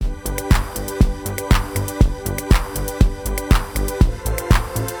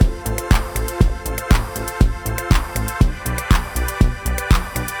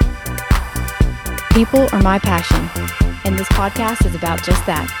People are my passion, and this podcast is about just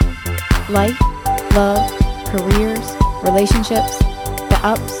that. Life, love, careers, relationships, the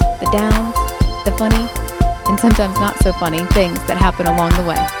ups, the downs, the funny, and sometimes not so funny things that happen along the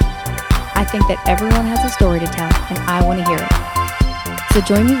way. I think that everyone has a story to tell, and I want to hear it. So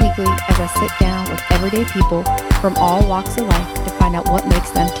join me weekly as I sit down with everyday people from all walks of life to find out what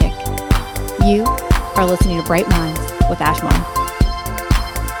makes them tick. You are listening to Bright Minds with Ash Mom.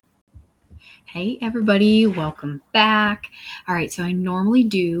 Hey everybody, welcome back. All right, so I normally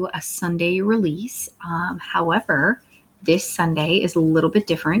do a Sunday release. However, this Sunday is a little bit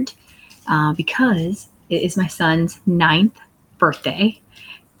different because it is my son's 9th birthday.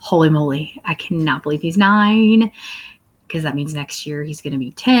 Holy moly, I cannot believe he's 9, because that means next year he's going to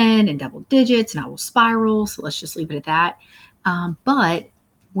be 10 and double digits and I will spiral. So let's just leave it at that. But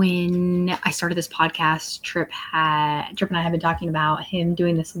when I started this podcast, Trip and I have been talking about him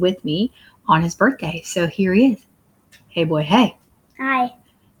doing this with me on his birthday. So here he is. Hey boy, hey. Hi.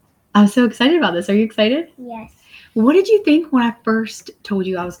 I'm so excited about this. Are you excited? Yes. What did you think when I first told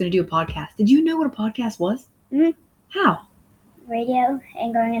you I was going to do a podcast? Did you know what a podcast was? Mm-hmm. How? Radio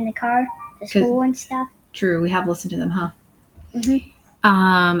and going in the car to school and stuff. True. We have listened to them, huh?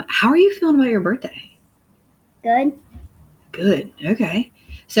 Mm-hmm. How are you feeling about your birthday? Good. Good. Okay.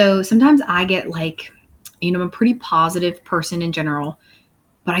 So sometimes I get I'm a pretty positive person in general,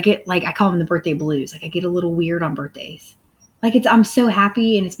 but I get I call them the birthday blues. I get a little weird on birthdays. I'm so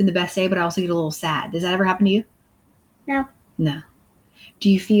happy and it's been the best day, but I also get a little sad. Does that ever happen to you? No. No.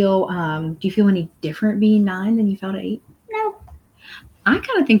 Do you feel any different being 9 than you felt at 8? No. I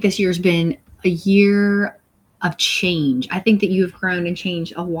kind of think this year's been a year of change. I think that you have grown and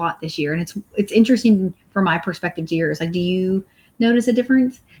changed a lot this year. And it's interesting from my perspective to yours. Do you notice a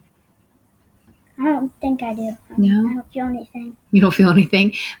difference? I don't think I do. No? I don't feel anything. You don't feel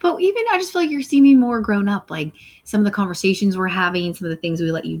anything? But even I just feel like you're seeming more grown up. Some of the conversations we're having, some of the things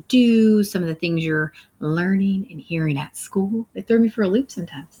we let you do, some of the things you're learning and hearing at school, they throw me for a loop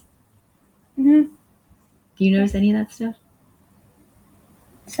sometimes. Mm-hmm. Do you notice any of that stuff?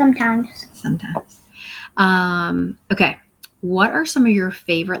 Sometimes. Okay. What are some of your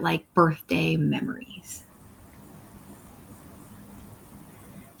favorite birthday memories?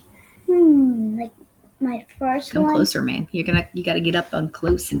 My first Come one. closer, man. You got to get up on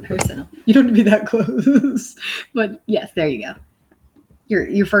close and personal. You don't have to be that close. But yes, there you go.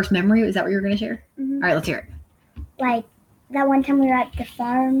 Your first memory, is that what you were going to share? Mm-hmm. All right, let's hear it. That one time we were at the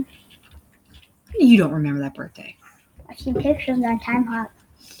farm. You don't remember that birthday. I've seen pictures on Time Hop.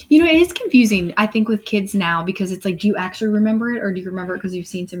 It is confusing, I think, with kids now, because it's do you actually remember it, or do you remember it because you've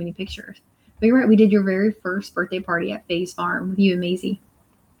seen so many pictures? But you're right. We did your very first birthday party at Faye's Farm with you and Maisie.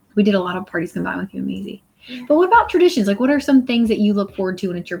 We did a lot of parties combined with you and Maisie. Yeah. But what about traditions? What are some things that you look forward to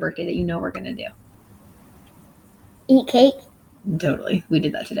when it's your birthday that you know we're going to do? Eat cake. Totally. We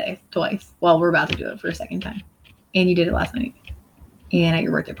did that today twice. Well, we're about to do it for a second time. And you did it last night. And at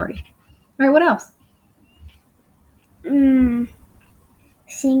your birthday party. All right, what else?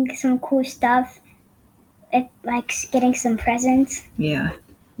 Seeing some cool stuff. Getting some presents. Yeah.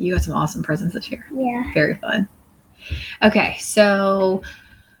 You got some awesome presents this year. Yeah. Very fun. Okay, so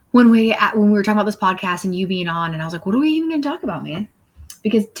when we were talking about this podcast and you being on, and I was like, what are we even going to talk about, man?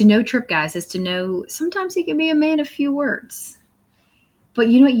 Because to know Trip, guys, is to know sometimes he can be a man of few words. But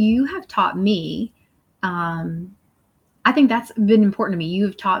you know what you have taught me? I think that's been important to me. You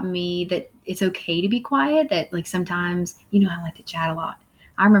have taught me that it's okay to be quiet, that sometimes, I like to chat a lot.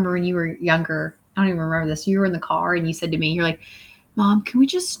 I remember when you were younger, I don't even remember this, you were in the car and you said to me, you're like, Mom, can we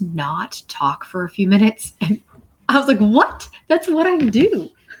just not talk for a few minutes? And I was like, what? That's what I do.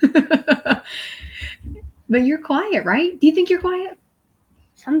 But you're quiet, right? Do you think you're quiet?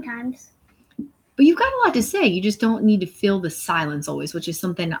 Sometimes. But you've got a lot to say. You just don't need to fill the silence always, which is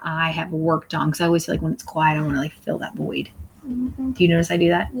something I have worked on, because I always feel when it's quiet, I want to fill that void. Mm-hmm. Do you notice I do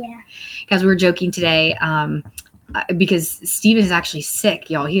that? Yeah. Guys, we were joking today because Steven is actually sick,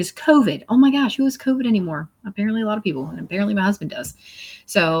 y'all. He has COVID. Oh my gosh, who has COVID anymore? Apparently a lot of people, and apparently my husband does.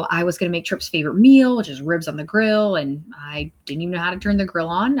 So I was going to make Trip's favorite meal, which is ribs on the grill, and I didn't even know how to turn the grill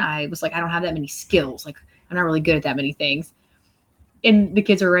on. I was I don't have that many skills. I'm not really good at that many things. And the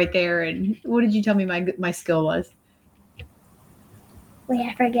kids are right there. And what did you tell me my skill was? Wait,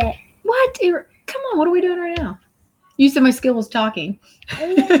 I forget. What? Come on, what are we doing right now? You said my skill was talking. Oh,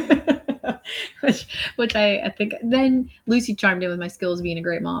 yeah. which I think. Then Lucy chimed in with my skills being a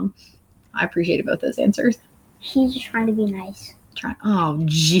great mom. I appreciated both those answers. She's just trying to be nice. Oh,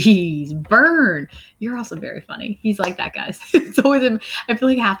 geez, burn. You're also very funny. He's like that, guys. It's always I feel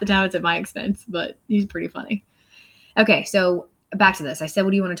like half the time it's at my expense, but he's pretty funny. Okay, so back to this. I said,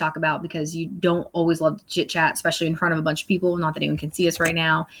 what do you want to talk about? Because you don't always love to chit chat, especially in front of a bunch of people. Not that anyone can see us right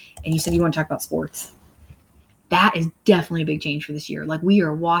now. And you said you want to talk about sports. That is definitely a big change for this year. Like, we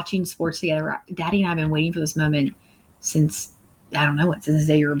are watching sports together. Daddy and I have been waiting for this moment since, I don't know what, since the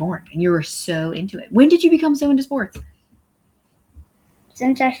day you were born. And you were so into it. When did you become so into sports?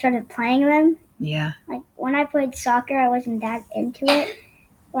 Since I started playing them. Yeah. Like, when I played soccer, I wasn't that into it.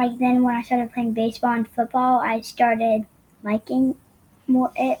 Like, then when I started playing baseball and football, I started liking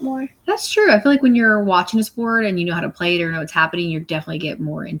it more. That's true. I feel like when you're watching a sport and you know how to play it or know what's happening, you definitely get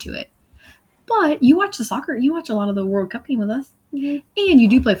more into it. But you watch the soccer, you watch a lot of the World Cup game with us. Mm-hmm. And you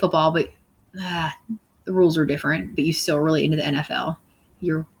do play football, but the rules are different, but you're still really into the NFL.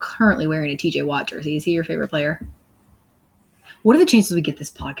 You're currently wearing a TJ Watt jersey. Is he your favorite player? What are the chances we get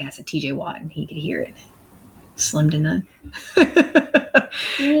this podcast at TJ Watt and he could hear it? Slim to none.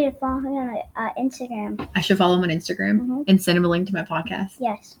 You need to follow him on Instagram. I should follow him on Instagram and send him a link to my podcast?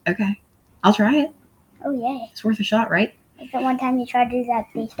 Yes. Okay. I'll try it. Oh, yay. It's worth a shot, right? Like that one time you tried to do that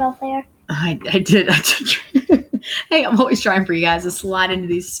baseball player? I did. Hey, I'm always trying for you guys to slide into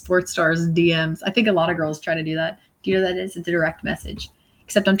these sports stars' DMs. I think a lot of girls try to do that. Do you know what that is? It's a direct message.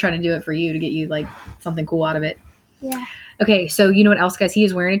 Except I'm trying to do it for you to get you like something cool out of it. Yeah. Okay, so you know what else, guys? He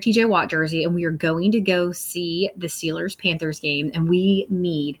is wearing a TJ Watt jersey, and we are going to go see the Steelers-Panthers game, and we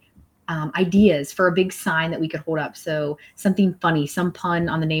need ideas for a big sign that we could hold up. So something funny, some pun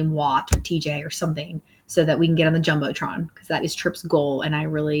on the name Watt or TJ or something, so that we can get on the Jumbotron, because that is Tripp's goal. And I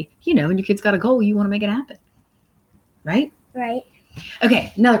really, when your kid's got a goal, you want to make it happen. Right? Right.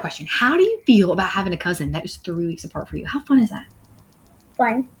 Okay, another question. How do you feel about having a cousin that is 3 weeks apart for you? How fun is that?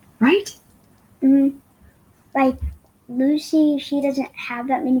 Fun. Right? Mm-hmm. Like, Lucy, she doesn't have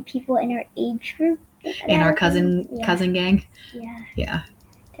that many people in her age group. In our cousin gang? Yeah. Yeah.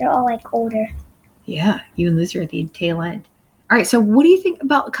 They're all, like, older. Yeah, you and Lucy are at the tail end. All right, so what do you think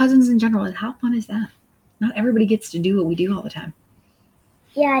about cousins in general? And how fun is that? Not everybody gets to do what we do all the time.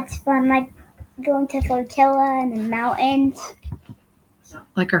 Yeah, it's fun. Like, going to Flotilla and the mountains.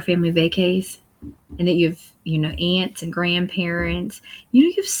 Like our family vacays. And that you have, aunts and grandparents.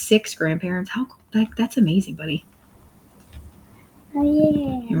 You have 6 grandparents. How cool. That's amazing, buddy.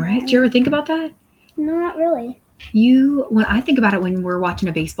 Oh, yeah. Right? Did you ever think about that? No, not really. When I think about it, when we're watching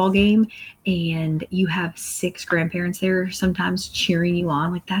a baseball game and you have 6 grandparents there sometimes cheering you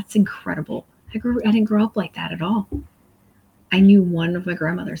on, like, that's incredible. I didn't grow up like that at all. I knew one of my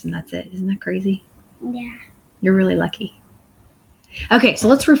grandmothers and that's it. Isn't that crazy? Yeah. You're really lucky. Okay, so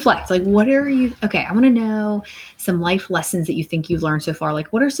let's reflect. Like, I want to know some life lessons that you think you've learned so far. Like,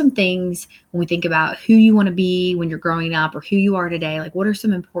 what are some things when we think about who you want to be when you're growing up or who you are today? Like, what are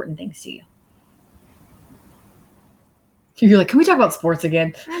some important things to you? You're like, can we talk about sports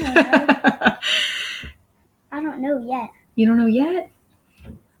again? I don't know yet. You don't know yet?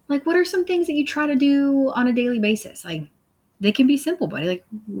 Like, what are some things that you try to do on a daily basis? Like, they can be simple, buddy. Like,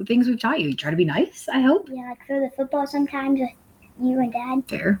 things we've taught you. You try to be nice, I hope. Yeah, like throw the football sometimes with you and Dad.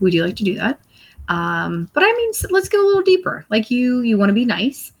 Fair. We do like to do that. But I mean, let's go a little deeper. Like, you want to be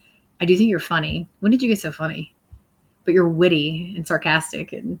nice. I do think you're funny. When did you get so funny? But you're witty and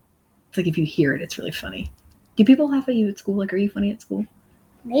sarcastic. And it's like, if you hear it, it's really funny. Do people laugh at you at school? Like, are you funny at school?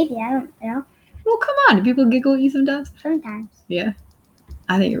 Maybe. I don't know. Well, come on. Do people giggle at you sometimes? Sometimes. Yeah.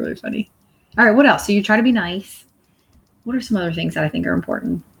 I think you're really funny. All right. What else? So you try to be nice. What are some other things that I think are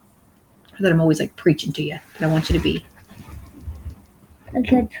important? Or that I'm always like preaching to you that I want you to be? A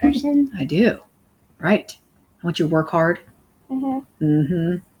good person. I do. Right. I want you to work hard. Mm-hmm.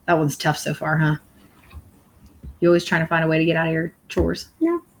 Mm-hmm. That one's tough so far, huh? You always trying to find a way to get out of your chores?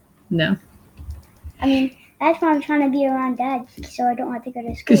 No. No? I mean, that's why I'm trying to be around Dad, so I don't have to go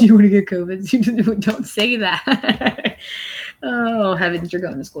to school. Because you want to get COVID. Don't say that. Oh, heavens, you're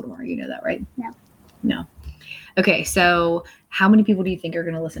going to school tomorrow. You know that, right? No. No. Okay, so how many people do you think are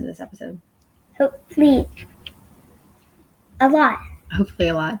going to listen to this episode? Hopefully, a lot. Hopefully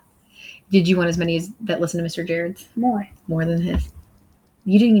a lot. Did you want as many as that listen to Mr. Jared's? More. More than his?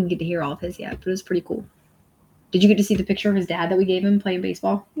 You didn't even get to hear all of his yet, but it was pretty cool. Did you get to see the picture of his dad that we gave him playing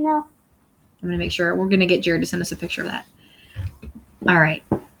baseball? No. I'm going to make sure. We're going to get Jared to send us a picture of that. All right.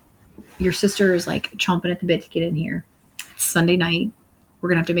 Your sister is like chomping at the bit to get in here. It's Sunday night. We're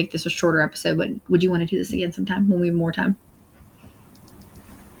going to have to make this a shorter episode, but would you want to do this again sometime when we have more time?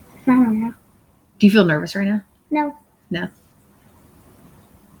 I don't know. Do you feel nervous right now? No. No.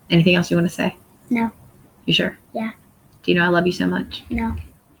 Anything else you want to say? No. You sure? Yeah. Do you know I love you so much? No.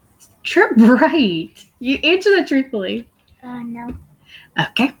 Trip, right. You answer that truthfully. No.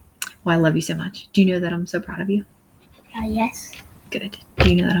 Okay. Well, I love you so much. Do you know that I'm so proud of you? Yes. Good. Do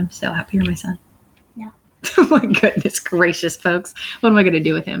you know that I'm so happy you're my son? No. Oh my goodness gracious, folks. What am I going to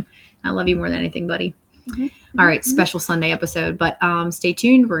do with him? I love you more than anything, buddy. Mm-hmm. All right, special Sunday episode. But stay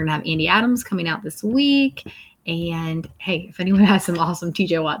tuned. We're going to have Andy Adams coming out this week. And hey, if anyone has some awesome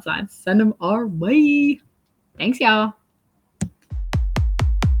TJ Watt signs, send them our way. Thanks, y'all.